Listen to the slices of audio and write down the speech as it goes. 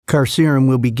Carcerum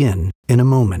will begin in a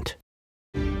moment.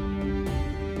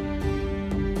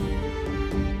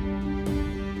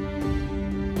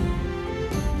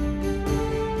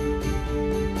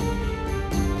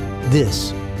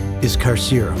 This is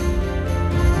Carcerum.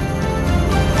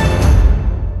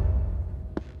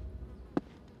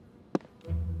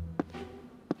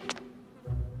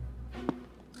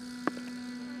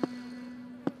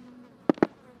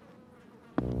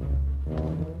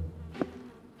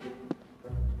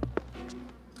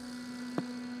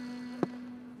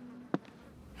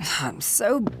 I'm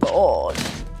so bored.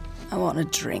 I want a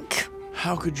drink.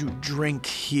 How could you drink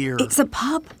here? It's a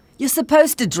pub. You're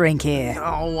supposed to drink here.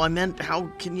 No, I meant how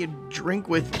can you drink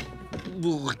with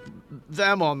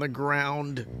them on the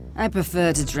ground? I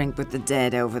prefer to drink with the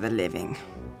dead over the living.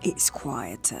 It's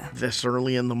quieter. This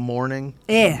early in the morning?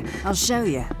 Here, I'll show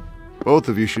you. Both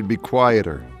of you should be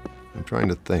quieter. I'm trying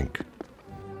to think.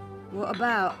 What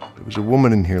about? There was a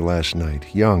woman in here last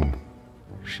night, young.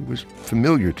 She was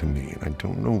familiar to me, and I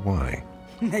don't know why.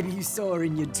 Maybe you saw her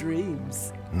in your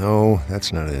dreams. No,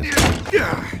 that's not it.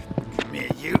 Come here,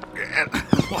 you.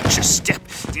 Watch your step.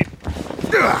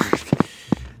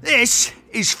 This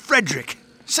is Frederick.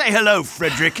 Say hello,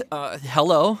 Frederick.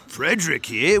 Hello? Frederick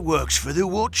here works for the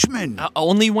Watchman.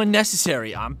 Only when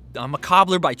necessary. I'm a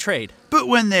cobbler by trade. But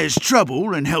when there's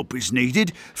trouble and help is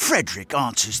needed, Frederick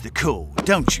answers the call,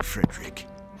 don't you, Frederick?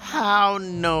 How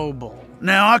noble.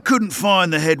 Now, I couldn't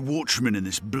find the head watchman in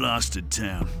this blasted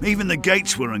town. Even the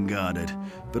gates were unguarded.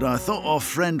 But I thought our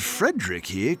friend Frederick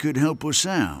here could help us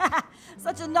out.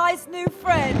 Such a nice new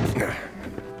friend.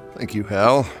 Thank you,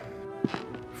 Hal.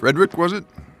 Frederick, was it?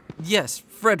 Yes,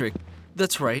 Frederick.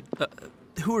 That's right.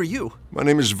 Who are you? My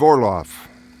name is Vorlauf.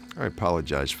 I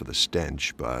apologize for the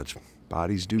stench, but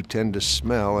bodies do tend to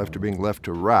smell after being left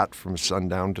to rot from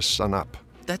sundown to sunup.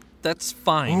 That's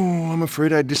fine. Oh, I'm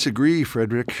afraid I disagree,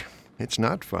 Frederick. It's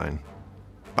not fine.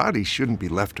 Bodies shouldn't be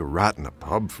left to rot in a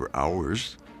pub for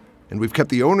hours. And we've kept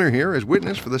the owner here as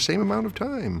witness for the same amount of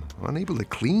time, unable to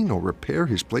clean or repair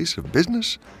his place of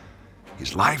business,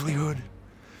 his livelihood.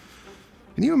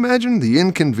 Can you imagine the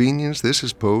inconvenience this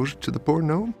has posed to the poor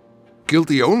gnome?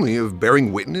 Guilty only of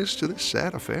bearing witness to this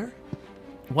sad affair?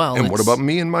 Well, And what about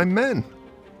me and my men?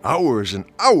 Hours and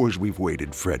hours we've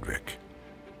waited, Frederick.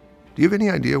 Do you have any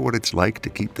idea what it's like to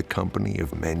keep the company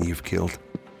of men you've killed?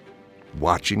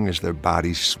 Watching as their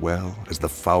bodies swell, as the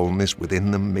foulness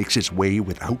within them makes its way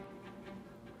without?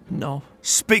 No.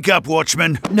 Speak up,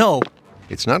 Watchman. No.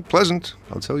 It's not pleasant,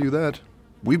 I'll tell you that.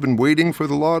 We've been waiting for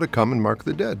the law to come and mark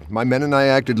the dead. My men and I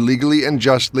acted legally and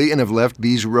justly and have left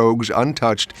these rogues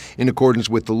untouched in accordance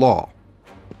with the law.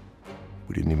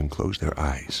 We didn't even close their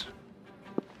eyes.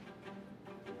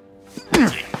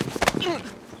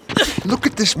 Look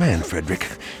at this man, Frederick,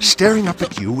 staring up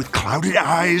at you with clouded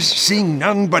eyes, seeing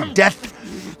none but death.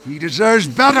 He deserves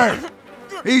better.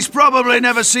 He's probably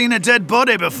never seen a dead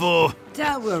body before.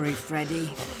 Don't worry,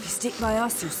 Freddy. If you stick by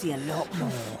us, you'll see a lot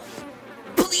more.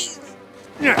 Please.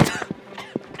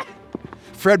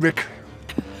 Frederick,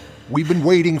 we've been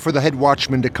waiting for the head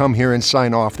watchman to come here and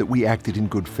sign off that we acted in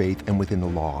good faith and within the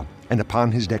law, and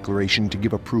upon his declaration to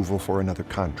give approval for another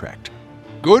contract.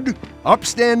 Good,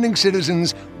 upstanding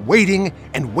citizens, waiting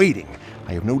and waiting.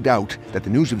 I have no doubt that the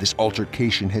news of this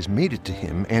altercation has made it to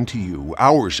him and to you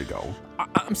hours ago.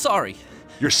 I'm sorry.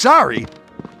 You're sorry?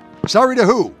 Sorry to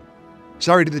who?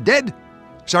 Sorry to the dead?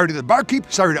 Sorry to the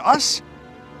barkeep? Sorry to us?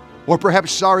 Or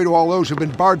perhaps sorry to all those who've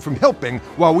been barred from helping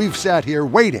while we've sat here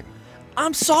waiting?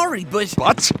 I'm sorry, but...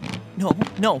 But?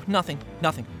 No, nothing.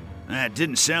 That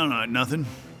didn't sound like nothing.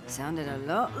 Sounded a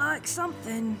lot like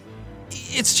something.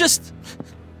 It's just...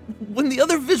 When the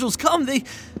other visuals come, they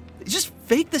just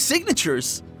fake the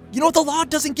signatures. You know, the law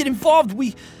doesn't get involved.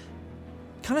 We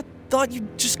kind of thought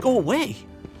you'd just go away.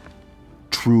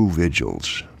 True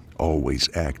vigils always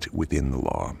act within the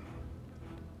law.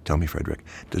 Tell me, Frederick,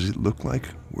 does it look like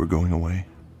we're going away?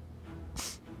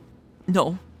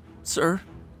 No, sir.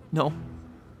 No.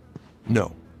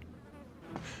 No.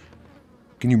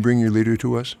 Can you bring your leader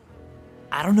to us?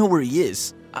 I don't know where he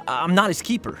is. I'm not his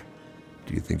keeper.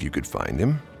 Do you think you could find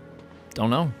him? Don't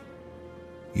know.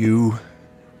 You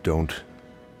don't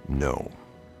know.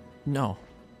 No.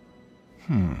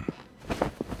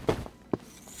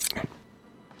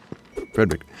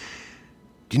 Frederick,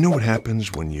 do you know what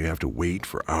happens when you have to wait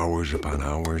for hours upon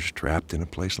hours trapped in a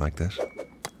place like this?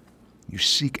 You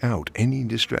seek out any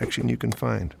distraction you can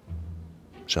find.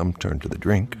 Some turn to the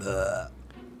drink.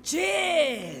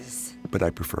 Cheers! But I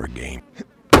prefer a game.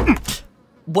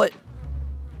 What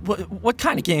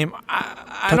kind of game?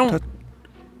 I don't... Tut.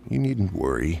 You needn't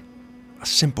worry. A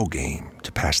simple game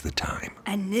to pass the time.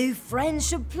 A new friend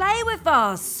should play with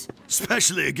us.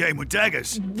 Especially a game with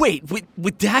daggers. Wait,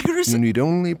 with daggers? You need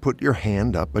only put your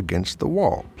hand up against the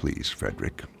wall, please,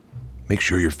 Frederick. Make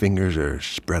sure your fingers are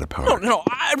spread apart. No,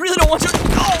 I really don't want to.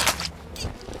 Oh!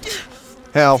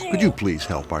 Hal, could you please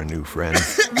help our new friend?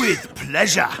 With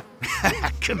pleasure.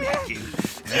 Come here, you.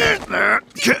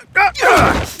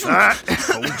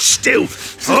 Hold still.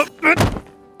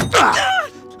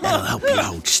 I'll help you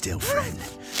hold still, friend.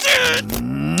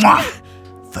 Mwah!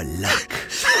 For luck.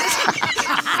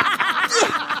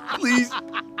 Please,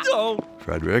 don't.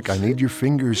 Frederick, I need your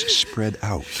fingers spread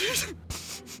out.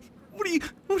 What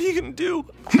are you gonna do?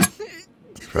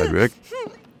 Frederick.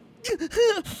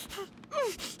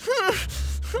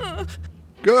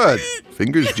 Good.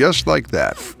 Fingers just like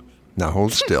that. Now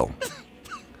hold still.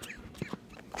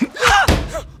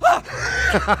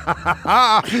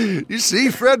 You see,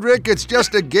 Frederick, it's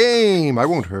just a game. I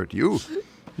won't hurt you.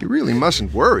 You really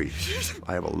mustn't worry.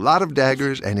 I have a lot of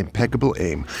daggers and impeccable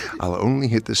aim. I'll only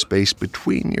hit the space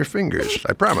between your fingers,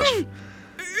 I promise.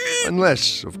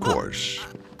 Unless, of course,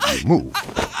 you move.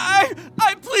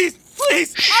 Please,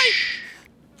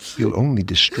 You'll only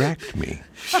distract me.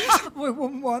 We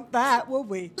wouldn't want that, would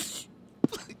we?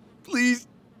 please,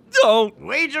 don't.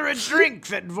 Wager a drink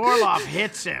that Vorlauf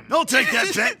hits him. I'll take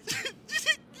that bet.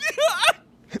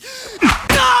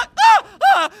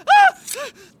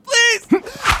 Please.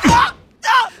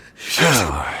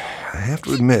 I have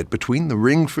to admit, between the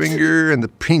ring finger and the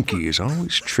pinky is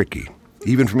always tricky.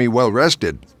 Even for me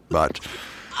well-rested. But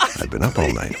I've been up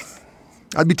all night.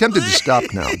 I'd be tempted to stop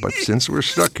now, but since we're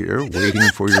stuck here waiting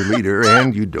for your leader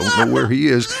and you don't know where he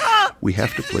is, we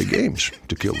have to play games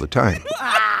to kill the time.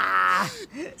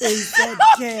 He said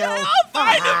kill. I'll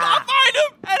find him,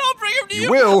 and I'll bring him to you.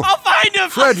 You will? I'll find him.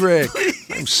 Frederick,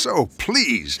 I'm so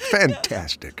pleased.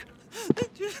 Fantastic.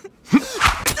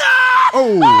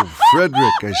 Oh,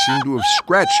 Frederick, I seem to have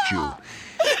scratched you.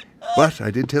 But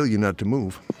I did tell you not to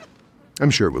move.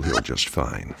 I'm sure it will heal just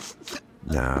fine.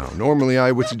 Now, normally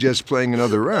I would suggest playing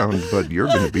another round, but you're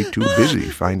going to be too busy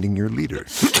finding your leader.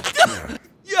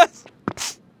 Yes,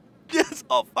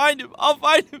 I'll find him.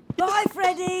 Bye,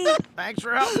 Freddy. Thanks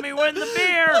for helping me win the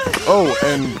beer. Oh,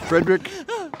 and Frederick,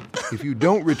 if you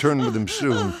don't return with him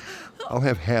soon, I'll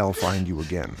have Hal find you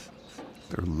again.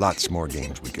 There are lots more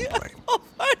games we can play.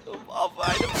 I'll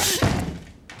find him.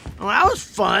 Well, that was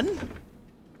fun.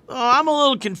 I'm a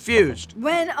little confused.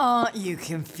 When aren't you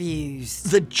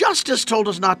confused? The justice told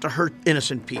us not to hurt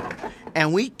innocent people,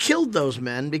 and we killed those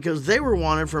men because they were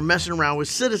wanted for messing around with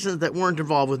citizens that weren't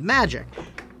involved with magic,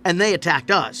 and they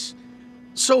attacked us.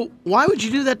 So why would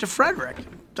you do that to Frederick?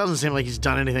 Doesn't seem like he's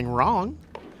done anything wrong.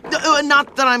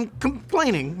 Not that I'm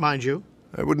complaining, mind you.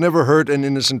 I would never hurt an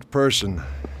innocent person.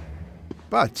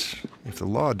 But if the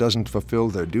law doesn't fulfill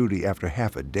their duty after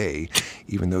half a day,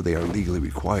 even though they are legally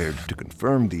required to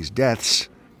confirm these deaths,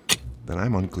 then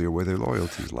I'm unclear where their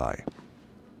loyalties lie.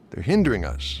 They're hindering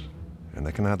us, and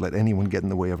I cannot let anyone get in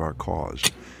the way of our cause.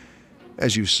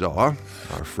 As you saw,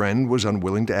 our friend was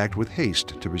unwilling to act with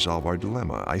haste to resolve our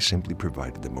dilemma. I simply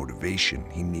provided the motivation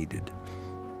he needed.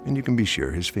 And you can be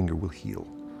sure his finger will heal.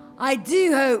 I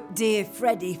do hope dear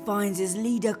Freddy finds his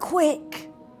leader quick.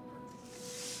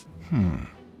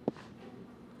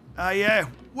 What are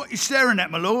you staring at,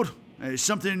 my lord? Is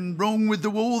something wrong with the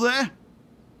wall there?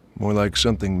 More like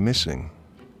something missing.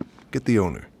 Get the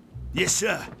owner. Yes,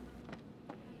 sir.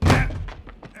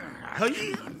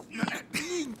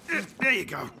 There you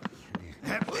go.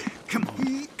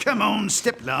 Come on,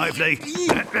 step lively.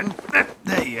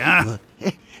 There you are.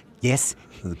 Yes?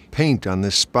 The paint on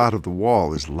this spot of the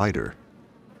wall is lighter.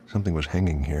 Something was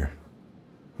hanging here.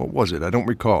 What was it? I don't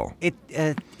recall.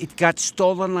 It got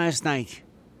stolen last night.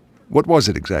 What was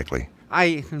it exactly?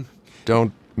 I...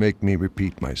 Don't make me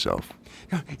repeat myself.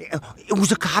 It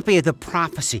was a copy of the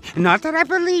prophecy. Not that I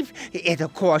believe it,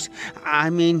 of course. I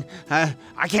mean, I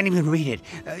can't even read it.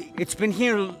 It's been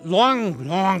here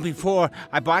long before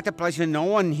I bought the place, and no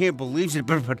one here believes it,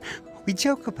 but we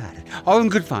joke about it. All in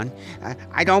good fun.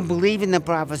 I don't believe in the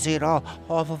prophecy at all.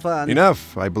 All for fun.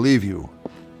 Enough. I believe you.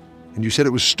 And you said it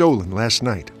was stolen last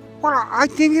night. Well, I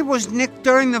think it was nicked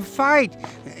during the fight.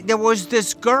 There was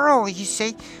this girl, you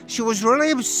see. She was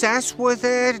really obsessed with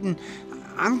it, and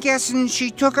I'm guessing she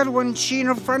took it when she and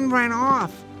her friend ran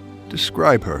off.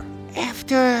 Describe her.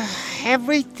 After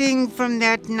everything from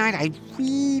that night, I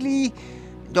really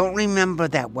don't remember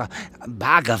that well.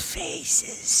 Bag of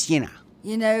faces, you know.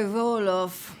 You know,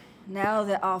 Vorlauf, now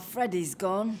that our Freddy's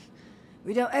gone,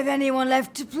 we don't have anyone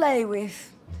left to play with.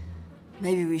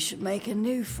 Maybe we should make a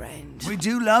new friend. We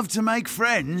do love to make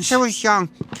friends. She was young,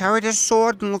 carried a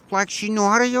sword, and looked like she knew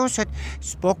how to use it.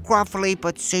 Spoke gruffly,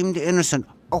 but seemed innocent.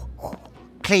 Oh,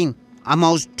 clean.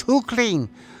 Almost too clean.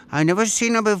 I never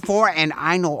seen her before, and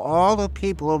I know all the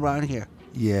people around here.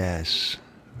 Yes,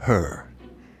 her.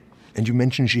 And you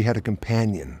mentioned she had a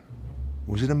companion.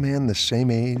 Was it a man the same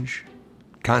age?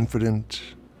 Confident?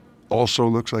 Also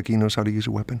looks like he knows how to use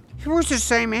a weapon? He was the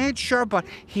same age, sure, but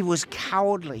he was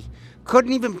cowardly.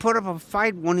 Couldn't even put up a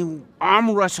fight when he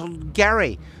arm wrestled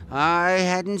Gary. I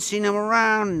hadn't seen him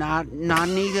around, not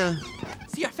neither.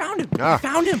 See, I found him. I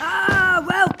found him. Ah,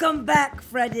 welcome back,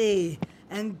 Freddy.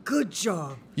 And good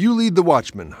job. You lead the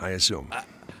watchman, I assume.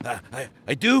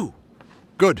 I do.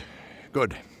 Good.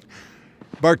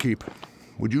 Barkeep,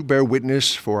 would you bear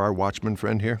witness for our watchman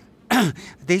friend here?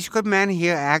 These good men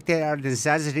here acted out of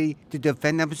necessity to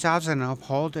defend themselves and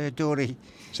uphold their duty.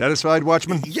 Satisfied,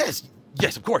 watchman? Yes,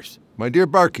 of course. My dear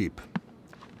barkeep,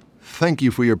 thank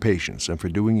you for your patience and for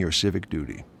doing your civic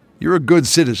duty. You're a good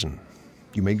citizen.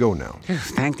 You may go now.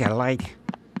 Thank the light.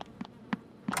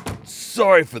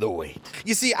 Sorry for the wait.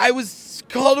 You see, I was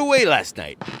called away last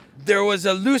night. There was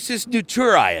a lusus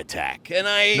naturae attack, and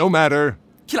I... No matter.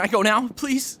 Can I go now?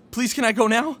 Please? Please, can I go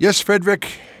now? Yes,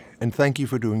 Frederick, and thank you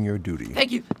for doing your duty.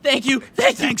 Thank you.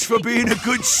 Thanks for being a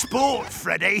good sport,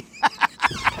 Freddy.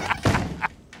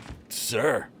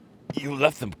 Sir, you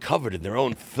left them covered in their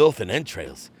own filth and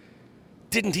entrails.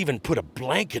 Didn't even put a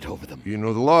blanket over them. You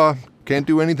know the law. Can't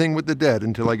do anything with the dead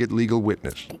until I get legal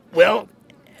witness. Well,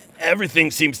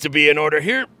 everything seems to be in order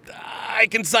here. I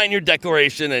can sign your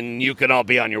declaration and you can all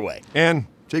be on your way. And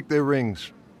take their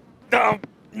rings. No,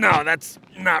 that's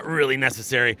not really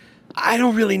necessary. I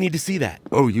don't really need to see that.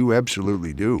 Oh, you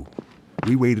absolutely do.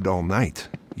 We waited all night.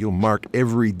 You'll mark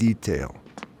every detail.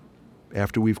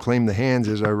 After we've claimed the hands,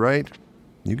 is that right?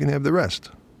 You can have the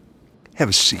rest. Have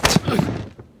a seat.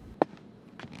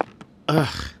 Do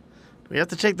we have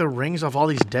to take the rings off all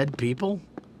these dead people?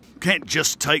 Can't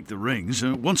just take the rings.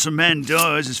 Once a man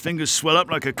dies, his fingers swell up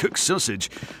like a cooked sausage.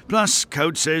 Plus,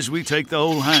 code says we take the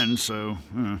whole hand, so...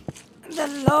 The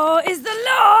law is the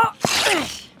law.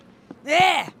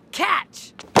 There,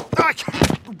 catch.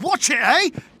 Watch it, eh?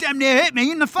 Damn near hit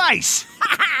me in the face.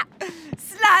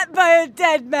 Slapped by a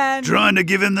dead man. Trying to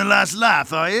give him the last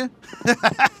laugh, are you?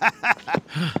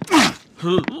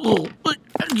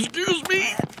 Excuse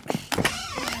me?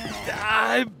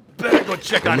 I better go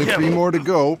check on Only him. 3 more to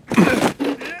go.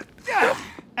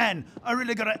 And I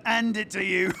really gotta hand it to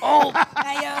you.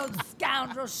 Hey, old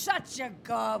scoundrel, shut your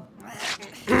gob.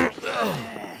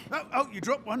 Oh, you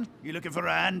dropped one. You looking for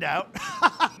a handout?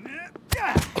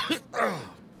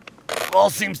 All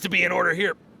seems to be in order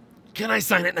here. Can I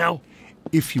sign it now?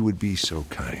 If you would be so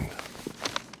kind.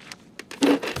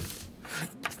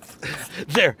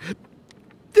 There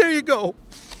you go.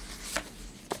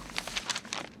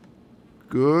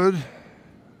 Good.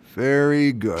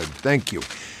 Very good. Thank you.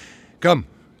 Come.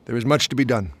 There is much to be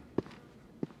done.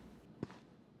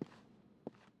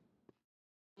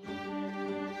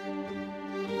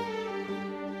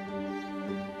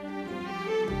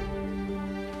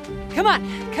 Come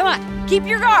on. Keep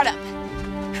your guard up.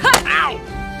 Ow!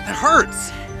 That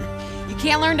hurts. You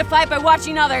can't learn to fight by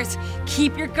watching others.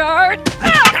 Keep your guard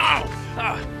up.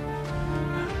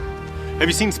 Have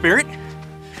you seen Spirit?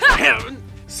 I haven't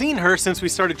seen her since we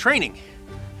started training.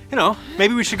 You know,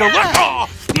 maybe we should go look.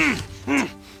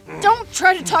 Don't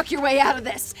try to talk your way out of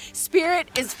this. Spirit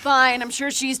is fine. I'm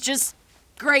sure she's just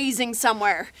grazing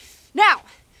somewhere. Now,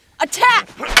 attack!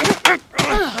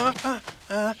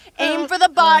 Aim for the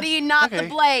body, not the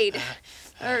blade.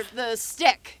 Or the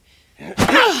stick.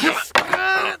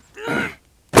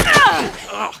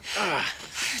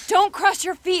 Don't cross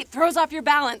your feet. Throws off your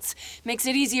balance. Makes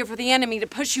it easier for the enemy to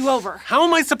push you over. How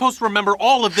am I supposed to remember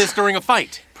all of this during a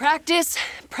fight? Practice,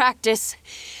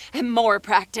 and more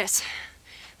practice.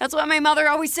 That's what my mother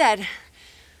always said.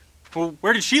 Well,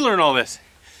 where did she learn all this?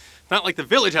 Not like the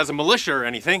village has a militia or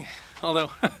anything.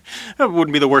 Although, that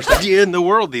wouldn't be the worst idea in the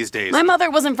world these days. My mother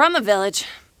wasn't from the village.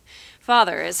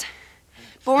 Father is.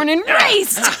 Born and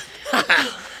raised!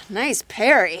 Nice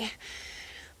parry.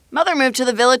 Mother moved to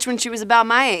the village when she was about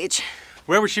my age.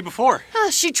 Where was she before?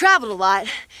 She traveled a lot.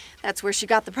 That's where she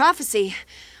got the prophecy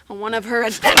on one of her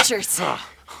adventures.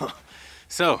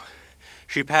 So,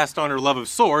 she passed on her love of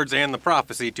swords and the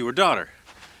prophecy to her daughter.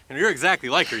 And you're exactly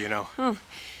like her, you know.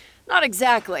 Not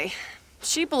exactly.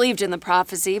 She believed in the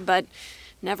prophecy, but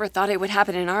never thought it would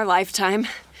happen in our lifetime.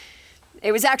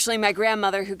 It was actually my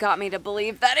grandmother who got me to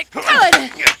believe that it could.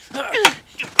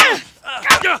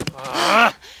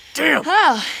 Damn!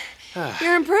 Oh,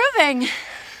 you're improving.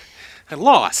 I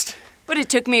lost. But it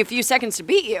took me a few seconds to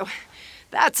beat you.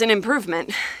 That's an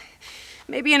improvement.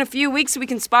 Maybe in a few weeks we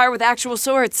can spar with actual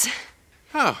swords.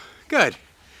 Oh, good.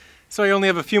 So I only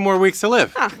have a few more weeks to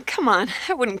live. Oh, come on.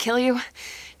 I wouldn't kill you.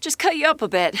 Just cut you up a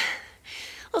bit.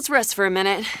 Let's rest for a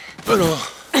minute.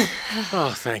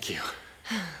 Oh, thank you.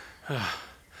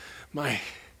 My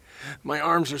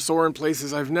arms are sore in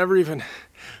places I've never even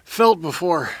felt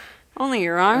before. Only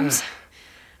your arms?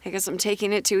 I guess I'm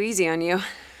taking it too easy on you.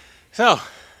 So,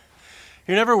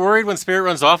 you're never worried when Spirit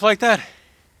runs off like that?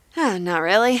 Not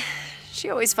really. She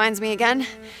always finds me again.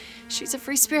 She's a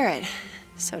free spirit,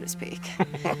 so to speak.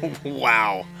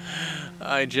 Wow.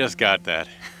 I just got that.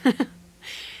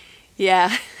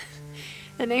 Yeah.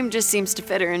 The name just seems to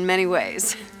fit her in many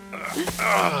ways.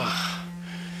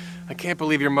 I can't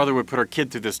believe your mother would put her kid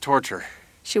through this torture.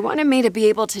 She wanted me to be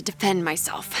able to defend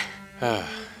myself.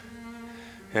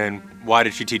 And why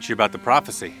did she teach you about the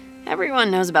prophecy? Everyone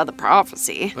knows about the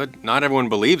prophecy. But not everyone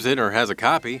believes it or has a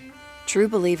copy. True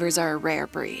believers are a rare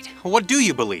breed. What do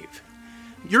you believe?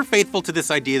 You're faithful to this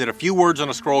idea that a few words on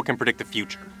a scroll can predict the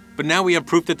future. But now we have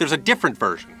proof that there's a different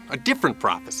version, a different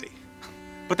prophecy.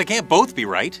 But they can't both be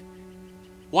right.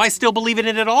 Why still believe in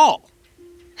it at all?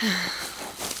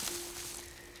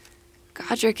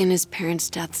 Godric and his parents'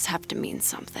 deaths have to mean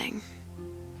something.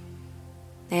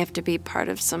 They have to be part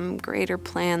of some greater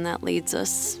plan that leads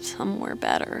us somewhere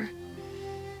better.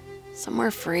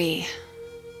 Somewhere free.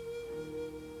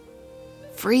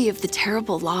 Free of the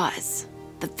terrible laws,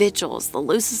 the vigils, the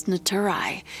lusus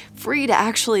naturae. Free to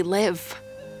actually live.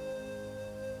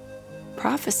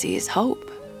 Prophecy is hope.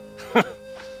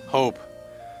 Hope.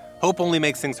 Hope only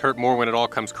makes things hurt more when it all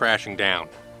comes crashing down.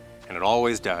 And it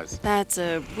always does. That's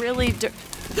a really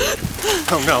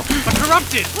Oh no, I'm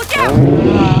corrupted! Look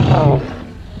out!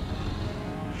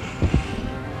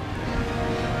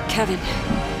 Kevin,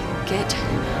 get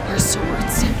our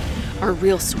swords. Our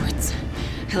real swords.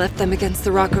 I left them against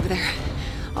the rock over there.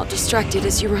 I'll distract it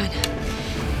as you run.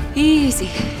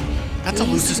 Easy. That's a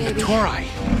lusus naturae.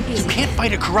 You can't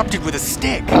fight a corrupted with a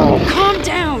stick. Calm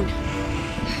down!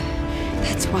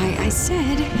 That's why I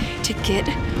said to get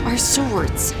our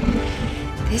swords.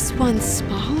 This one's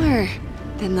smaller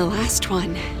than the last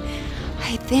one.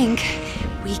 I think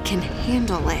we can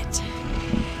handle it.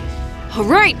 All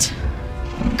right!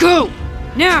 Go!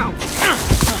 Now!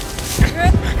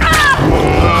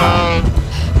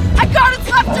 I got its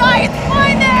left eye! It's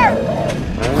mine there!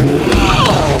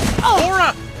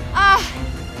 Laura!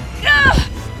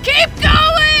 Keep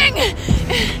going!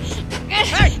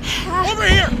 Hey! Over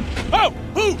here! Oh!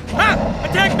 Who? Ah!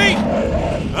 Attack me!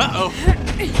 Uh-oh.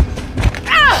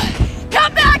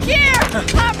 Come back here!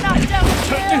 I'm not done with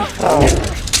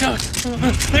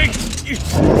you!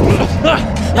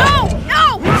 No!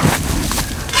 No!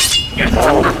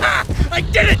 I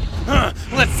did it!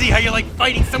 Let's see how you like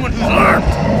fighting someone who's armed!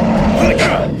 Keep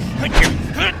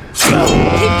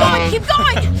going! Keep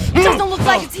going! It doesn't look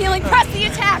like it's healing. Press the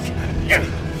attack!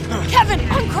 Kevin,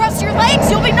 uncross your legs!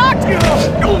 You'll be knocked!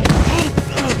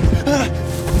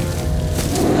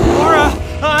 Laura,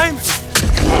 I'm...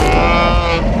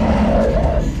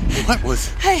 What was...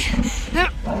 Hey.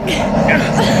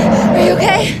 Are you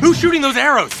okay? Who's shooting those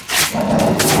arrows?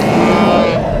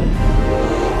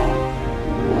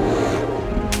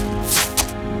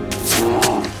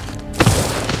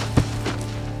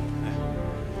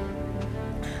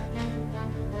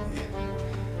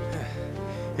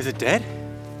 Is it dead?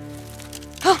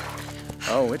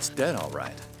 Oh, it's dead, all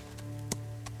right.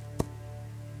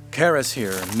 Karis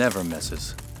here never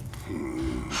misses.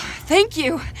 Thank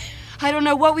you. I don't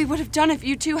know what we would have done if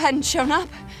you two hadn't shown up.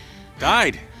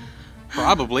 Died.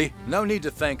 Probably. No need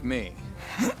to thank me.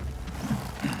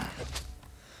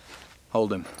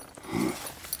 Hold him.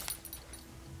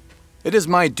 It is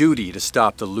my duty to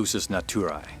stop the lusus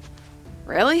naturae.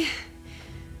 Really?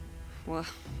 Well,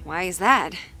 why is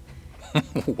that?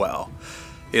 Well,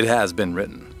 it has been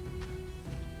written.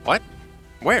 What?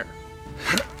 Where?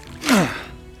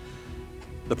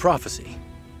 The prophecy.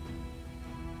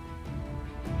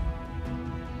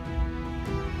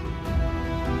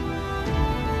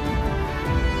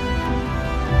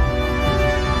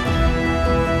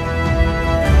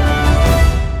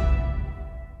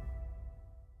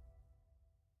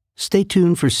 Stay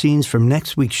tuned for scenes from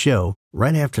next week's show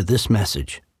right after this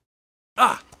message.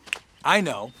 Ah, I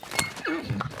know.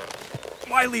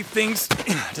 Why leave things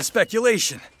to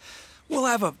speculation? We'll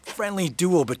have a friendly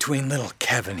duel between little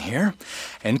Kevin here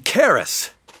and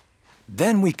Karis.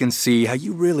 Then we can see how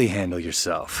you really handle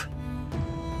yourself.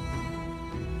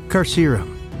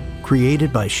 Carcerum,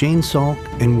 created by Shane Salk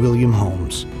and William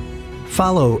Holmes.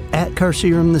 Follow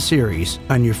 @Carcerum the series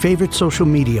on your favorite social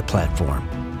media platform.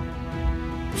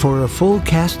 For a full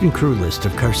cast and crew list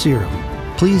of Carcerum,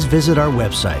 please visit our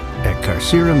website at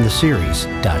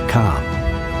carcerumtheseries.com.